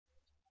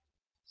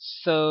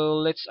So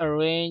let's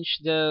arrange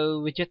the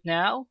widget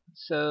now.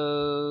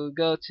 So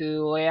go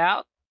to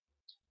layout.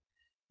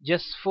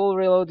 Just full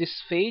reload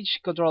this page,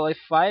 Control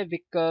F5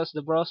 because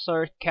the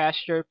browser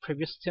cached your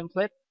previous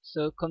template.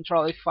 So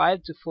Control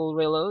F5 to full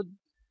reload.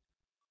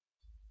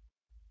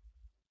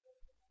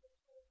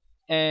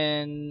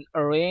 And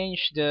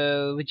arrange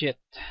the widget.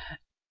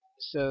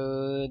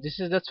 So this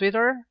is the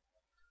Twitter.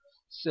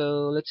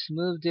 So let's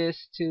move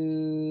this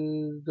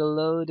to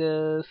below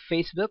the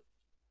Facebook.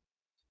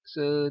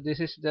 So this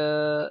is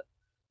the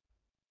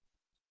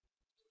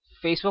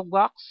Facebook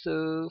box.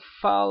 So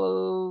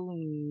follow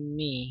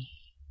me.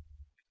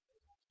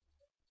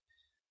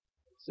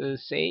 So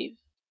save.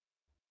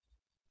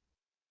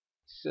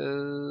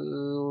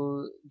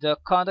 So the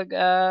contact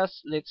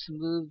us, let's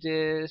move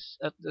this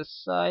at the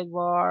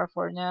sidebar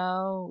for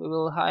now. We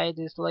will hide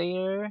this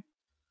layer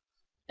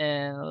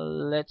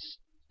and let's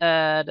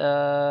add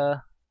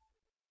a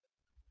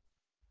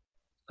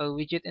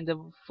widget in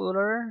the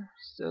footer.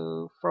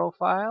 So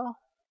profile,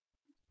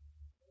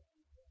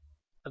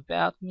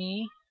 about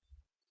me,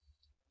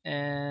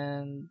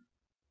 and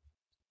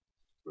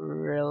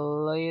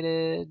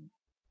related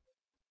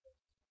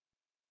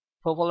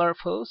popular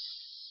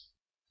posts.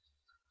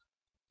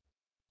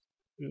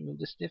 Remove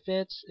the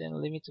snippets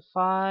and limit to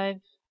 5.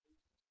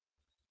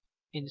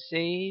 In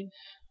save.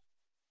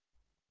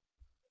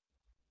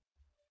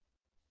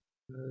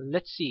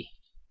 Let's see.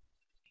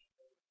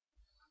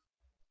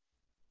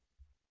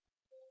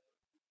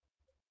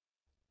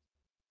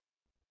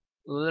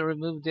 We'll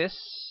remove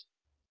this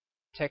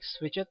text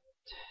widget.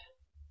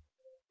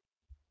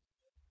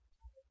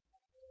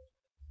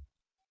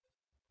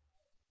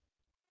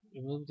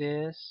 Remove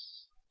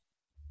this.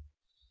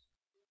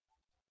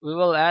 We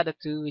will add the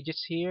 2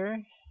 widgets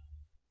here.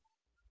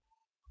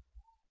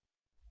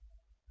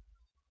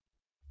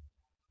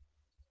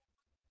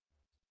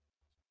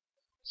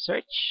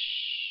 Search.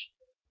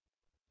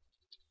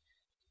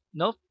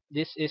 Nope,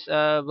 this is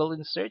a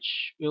built-in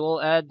search. We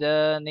will add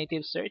the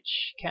native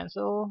search.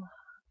 Cancel.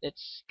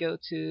 Let's go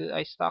to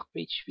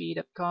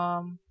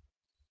istockpagespeed.com.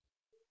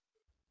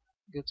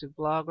 Go to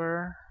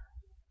Blogger.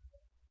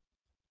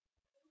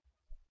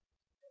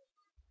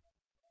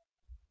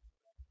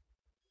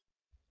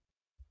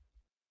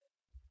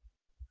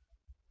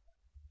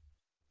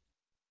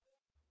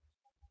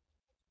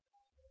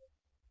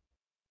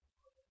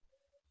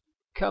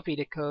 Copy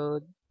the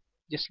code.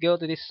 Just go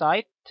to this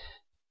site.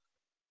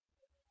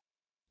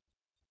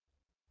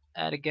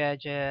 Add a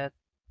gadget.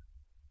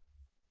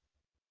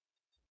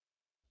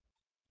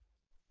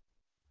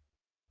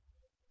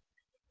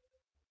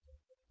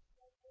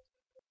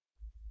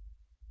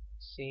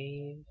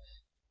 Save.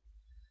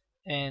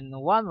 And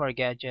one more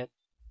gadget.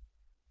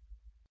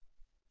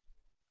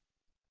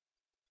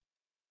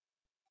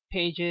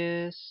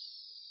 Pages.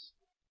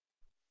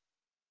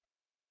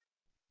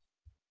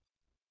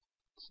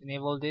 Let's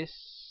enable this.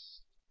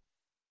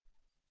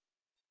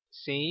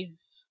 Save.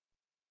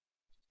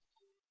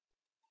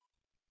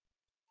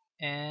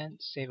 And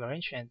save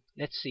arrangement.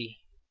 Let's see.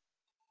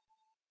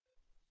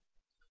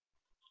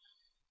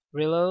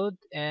 Reload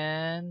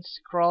and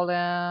scroll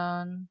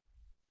down.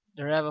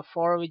 There are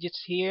 4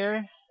 widgets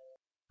here.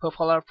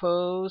 Popular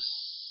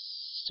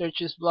posts,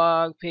 searches,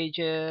 blog,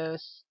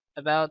 pages,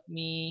 about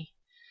me,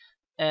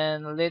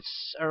 and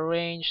let's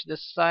arrange the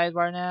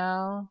sidebar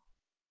now.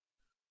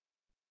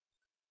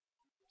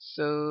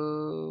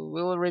 So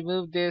we'll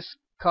remove this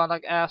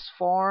contact us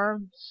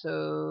form.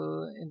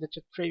 So in the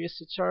previous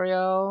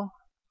tutorial,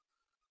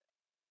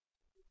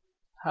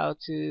 how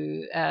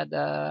to add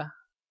a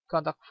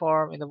contact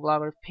form in the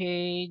Blogger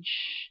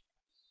page.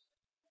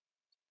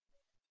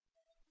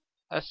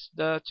 As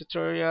the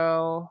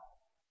tutorial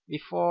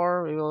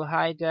before, we will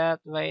hide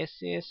that via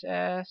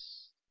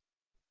CSS.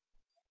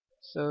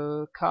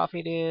 So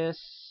copy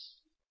this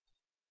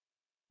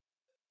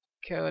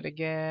code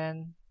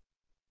again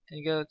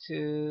and go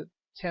to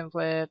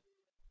template,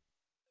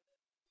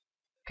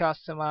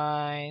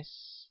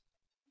 customize,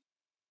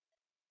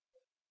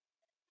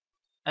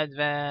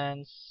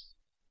 advanced,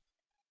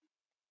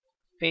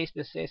 paste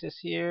the CSS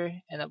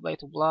here and apply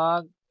to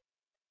blog,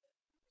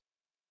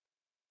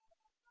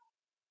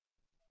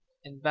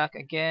 and back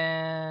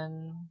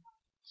again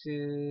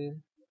to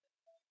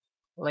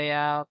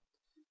layout,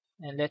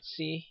 and let's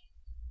see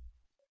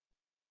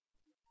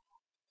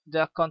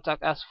the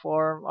contact us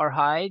form or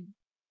hide.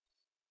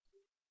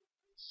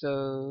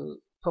 So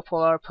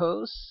popular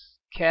posts,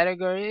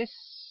 categories,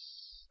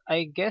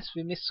 I guess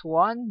we missed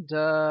one,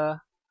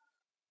 the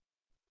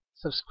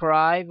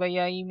subscribe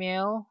via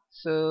email.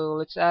 So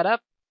let's add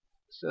up.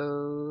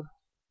 So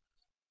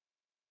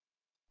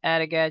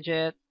add a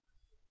gadget,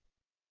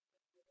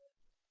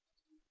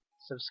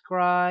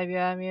 subscribe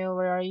via email,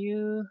 where are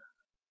you?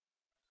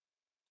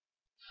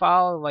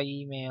 File by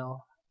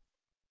email,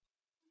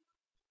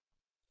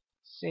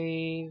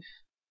 save.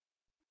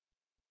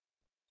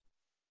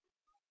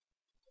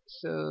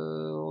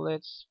 So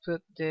let's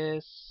put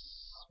this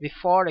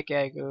before the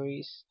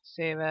categories,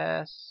 save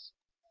as,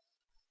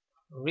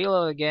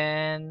 reload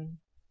again.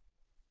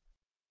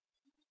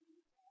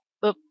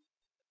 Oop,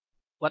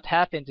 what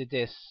happened to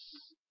this?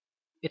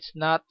 It's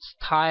not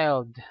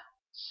styled.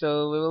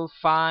 So we will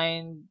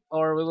find,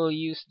 or we will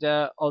use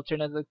the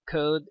alternative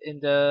code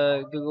in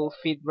the Google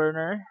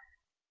feedburner.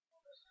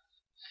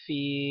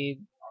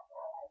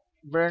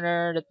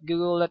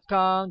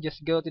 Feedburner.google.com.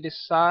 Just go to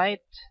this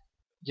site.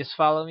 Just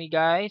follow me,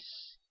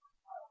 guys.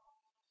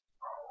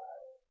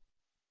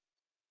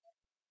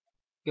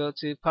 Go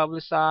to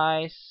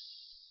publicize,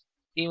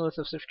 email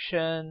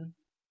subscription,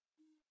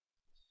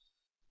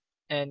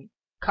 and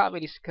copy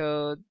this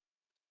code.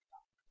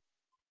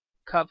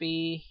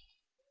 Copy.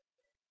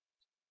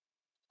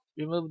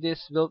 Remove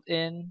this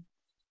built-in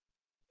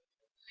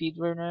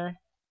feedburner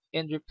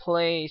and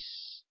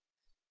replace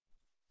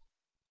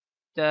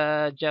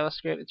the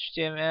JavaScript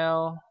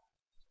HTML.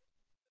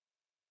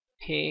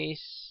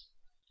 Paste.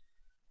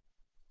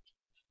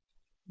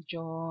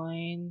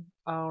 Join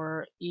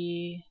our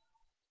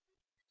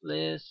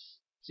list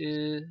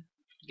to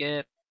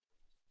get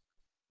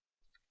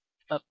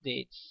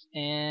updates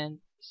and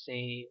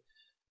save.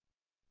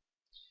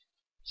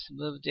 Let's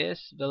move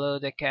this below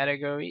the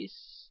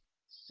categories.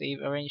 Save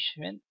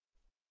arrangement.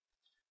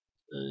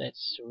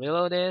 Let's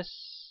reload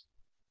this.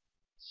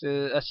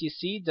 So as you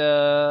see,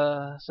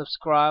 the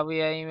subscribe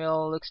via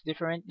email looks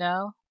different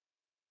now.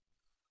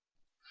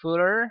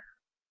 Footer,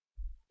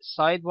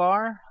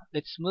 sidebar.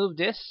 Let's move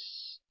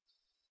this.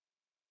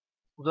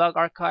 Blog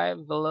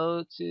archive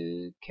below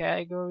to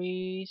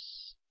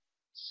categories.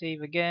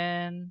 Save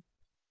again.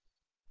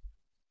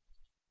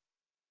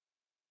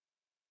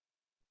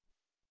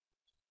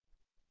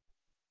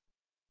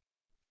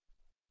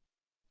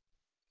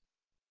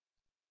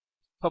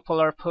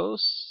 Popular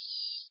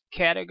posts,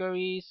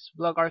 categories,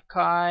 blog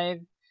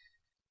archive,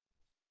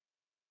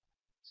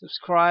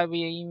 subscribe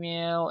via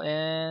email,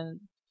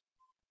 and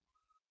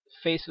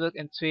Facebook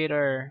and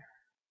Twitter.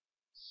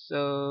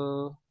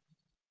 So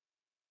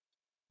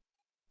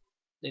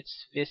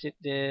let's visit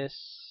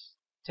this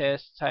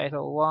test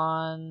title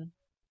 1.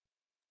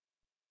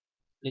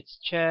 Let's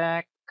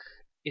check.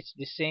 It's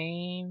the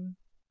same.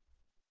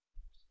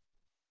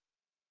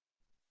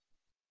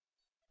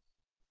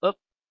 Oop,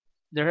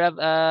 there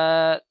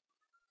have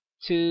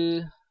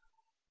two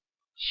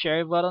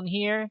share button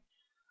here.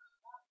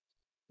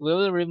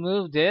 We'll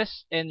remove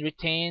this and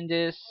retain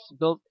this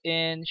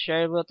built-in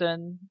share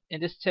button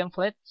in this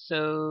template.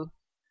 So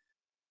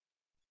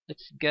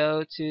let's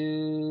go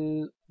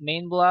to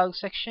main blog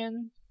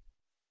section.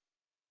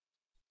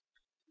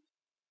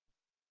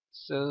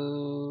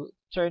 So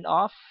turn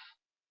off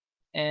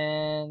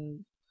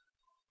and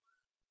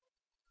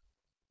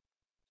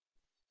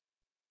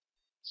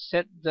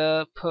set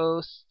the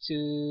post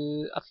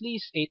to at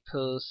least 8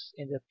 posts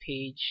in the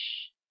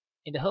page,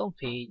 in the home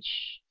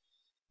page.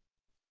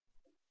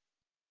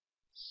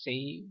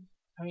 Save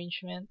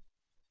arrangement,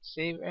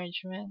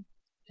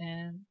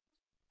 and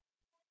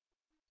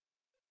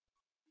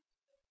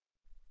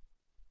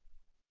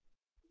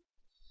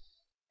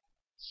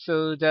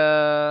so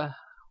the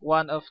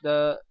one of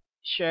the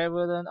share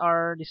button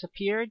are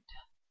disappeared.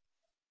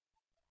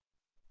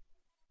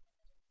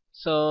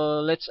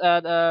 So let's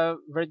add a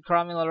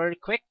breadcrumb really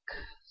quick.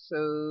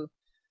 So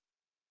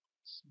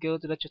let's go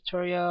to the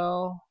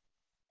tutorial.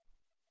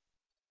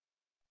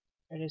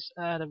 Let's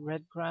add a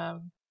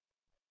breadcrumb.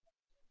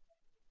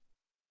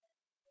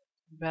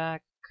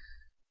 Back.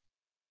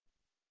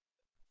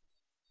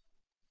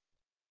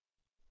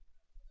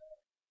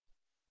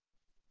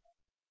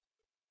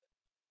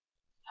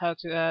 How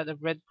to add a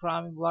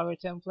breadcrumb blogger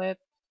template.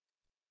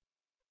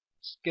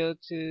 Let's go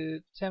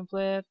to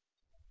template,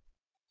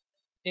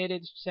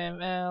 edit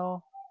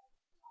HTML.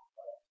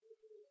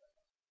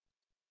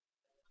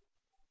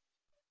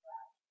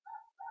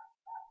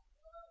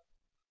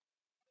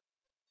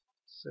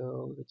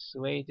 So let's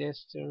wait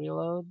this to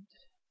reload.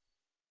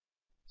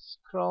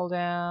 Scroll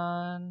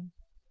down.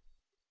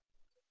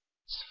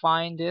 Let's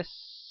find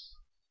this.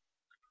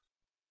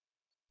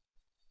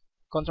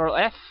 Control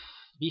F.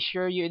 Be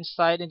sure you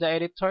inside in the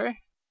editor.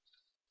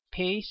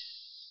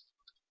 Paste.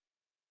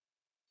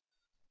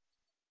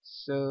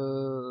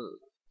 So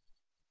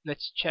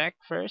let's check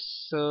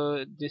first.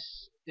 So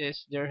this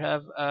is, there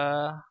have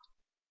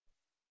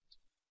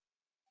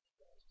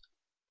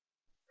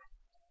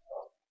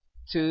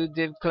two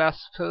div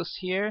class posts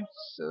here.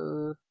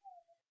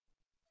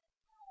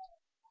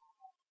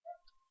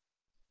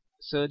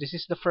 So this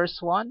is the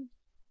first one.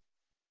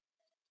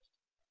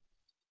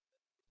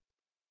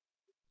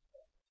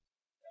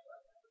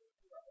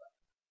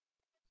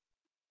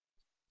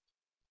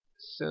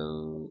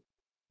 So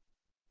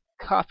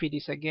copy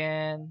this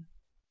again.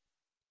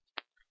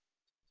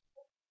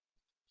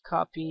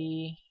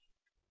 Copy,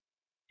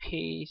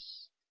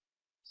 paste,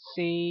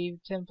 save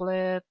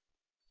template.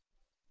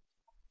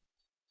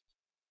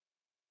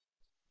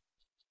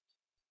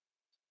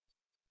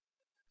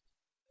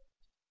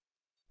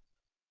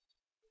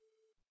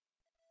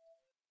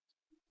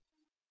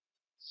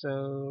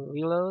 So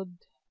reload.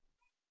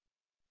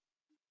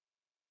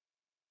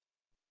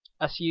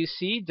 As you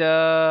see,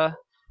 the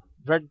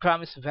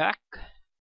breadcrumb is back.